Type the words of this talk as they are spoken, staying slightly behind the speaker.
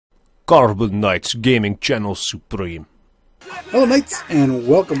Carbon Knights Gaming Channel Supreme. Hello Knights, and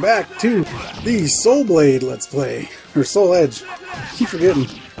welcome back to the Soul Blade Let's Play, or Soul Edge. I keep forgetting,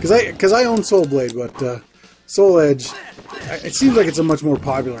 because I own Soul Blade, but Soul Edge, it seems like it's a much more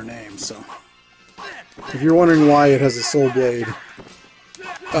popular name, so if you're wondering why it has a Soul Blade,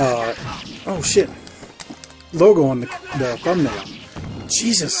 oh shit, logo on the thumbnail.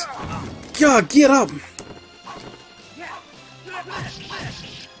 Jesus, God, get up!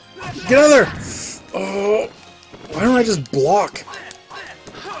 Get out of there! Oh, why don't I just block?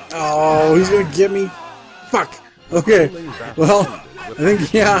 Oh, he's gonna get me. Fuck. Okay. Well, I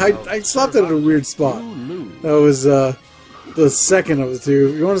think, yeah, I stopped it at a weird spot. That was the second of the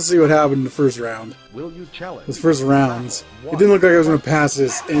two. You want to see what happened in the first round? Those first rounds. It didn't look like I was gonna pass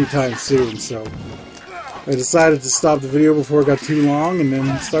this anytime soon, so I decided to stop the video before it got too long and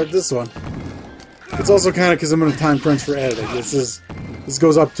then start this one. It's also kind of because I'm in a time crunch for editing. This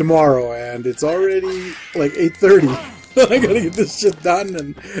goes up tomorrow, and it's already like 8:30. I gotta get this shit done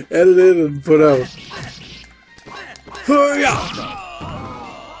and edited and put out. Oh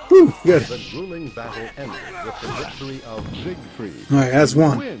yeah! Whew, good. The grueling battle ended with the victory of Siegfried. Alright, that's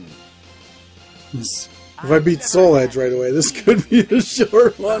one. If I beat Soul Edge right away, this could be a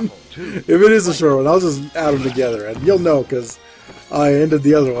short one. If it is a short one, I'll just add them together, and you'll know because I ended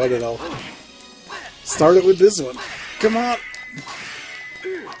the other one, and I'll start it with this one. Come on!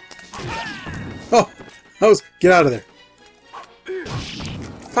 Oh, get out of there!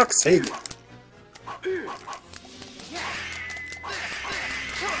 Fuck's sake!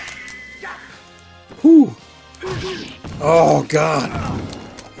 Whew! Oh god!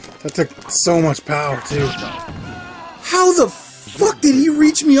 That took so much power too. How the fuck did he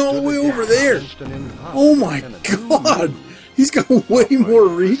reach me all the way over there? Oh my god! He's got way more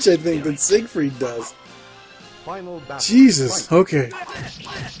reach, I think, than Siegfried does. Jesus, okay.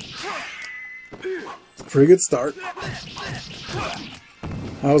 It's a pretty good start.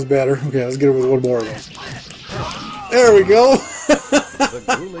 That was better. Okay, let's get it with one more of those. There we go!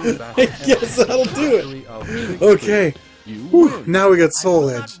 I guess that'll do it. Okay. Whew, now we got Soul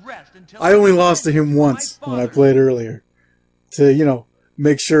Edge. I only lost to him once when I played earlier. To, you know,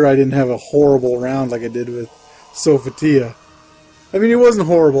 make sure I didn't have a horrible round like I did with Sophatia. I mean, it wasn't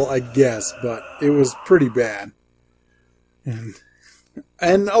horrible, I guess, but it was pretty bad.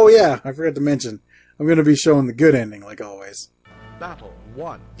 And oh yeah, I forgot to mention, I'm going to be showing the good ending, like always. Battle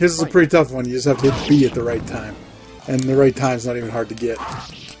 1. This is a pretty tough one. You just have to hit B at the right time. And the right time's not even hard to get.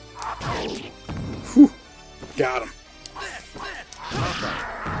 Whew. Got him.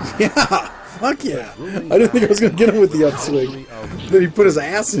 Yeah! Fuck yeah! I didn't think I was going to get him with the upswing. Then he put his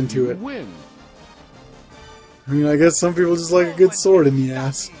ass into it. I mean, I guess some people just like a good sword in the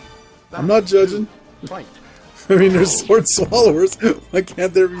ass. I'm not judging. I mean, there's sword swallowers. Why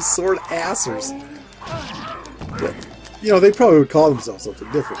can't there be sword assers? But, you know, they probably would call themselves something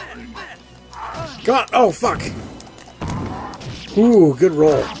different. Come on! Oh, fuck! Ooh, good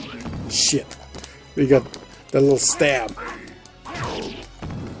roll. Shit. We got that little stab.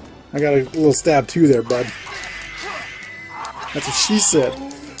 I got a little stab too there, bud. That's what she said.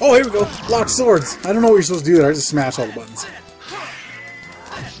 Oh, here we go. Lock swords. I don't know what you're supposed to do there. I just smash all the buttons.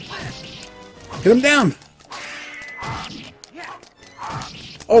 Hit him down.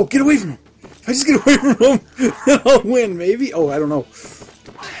 Oh, get away from him. If I just get away from him, then I'll win, maybe? Oh, I don't know.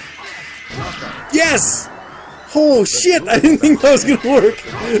 Yes! Oh, shit! I didn't think that was going to work.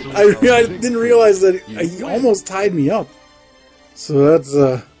 I didn't realize that he almost tied me up. So that's,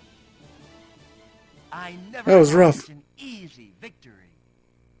 that was rough.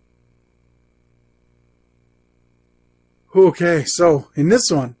 Okay, so, in this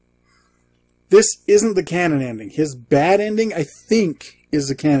one, this isn't the canon ending. His bad ending, I think, is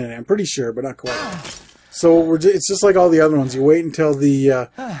the canon ending. I'm pretty sure, but not quite. So, it's just like all the other ones. You wait until the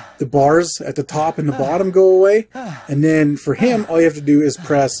bars at the top and the bottom go away, and then for him, all you have to do is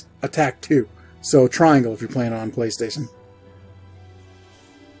press attack 2. So, triangle if you're playing on PlayStation.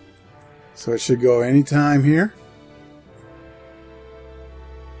 So, it should go anytime here.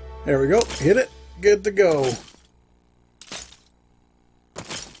 There we go. Hit it. Good to go.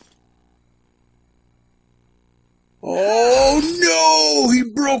 Oh no! He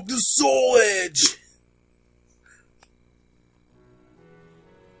broke the Soul Edge!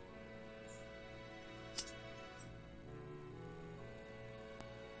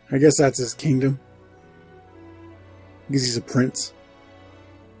 I guess that's his kingdom. Because he's a prince.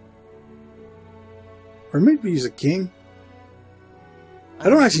 Or maybe he's a king. I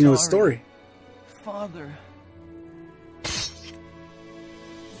don't actually know his story. Father.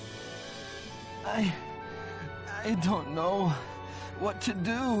 I don't know what to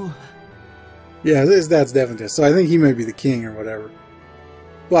do. Yeah, his dad's definitely dead. So I think he may be the king or whatever.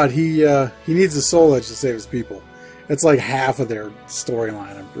 But he needs the soul edge to save his people. It's like half of their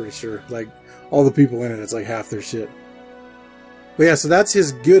storyline, I'm pretty sure. Like, all the people in it, it's like half their shit. But yeah, so that's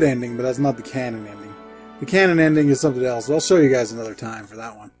his good ending, but that's not the canon ending. The canon ending is something else. I'll show you guys another time for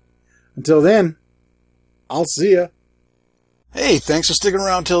that one. Until then, I'll see ya. Hey, thanks for sticking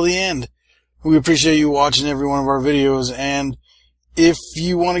around till the end. We appreciate you watching every one of our videos, and if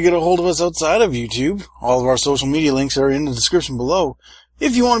you want to get a hold of us outside of YouTube, all of our social media links are in the description below.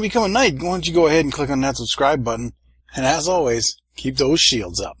 If you want to become a knight, why don't you go ahead and click on that subscribe button. And as always, keep those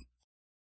shields up.